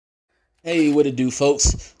Hey, what it do,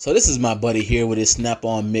 folks? So this is my buddy here with his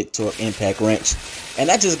snap-on mid-torque impact wrench,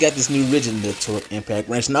 and I just got this new Ridgid mid-torque impact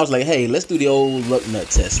wrench, and I was like, hey, let's do the old lug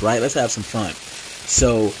nut test, right? Let's have some fun.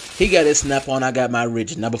 So he got his snap-on, I got my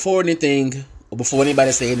Ridgid. Now, before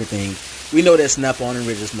anybody say anything, we know that snap-on and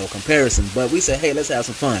Ridgid is no comparison, but we said, hey, let's have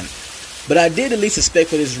some fun. But I did at least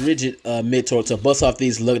expect for this Ridgid mid-torque to bust off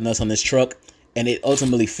these lug nuts on this truck, and it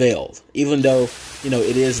ultimately failed. Even though,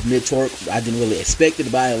 it is mid-torque, I didn't really expect it,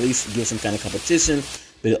 but I at least give some kind of competition,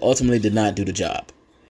 but it ultimately did not do the job.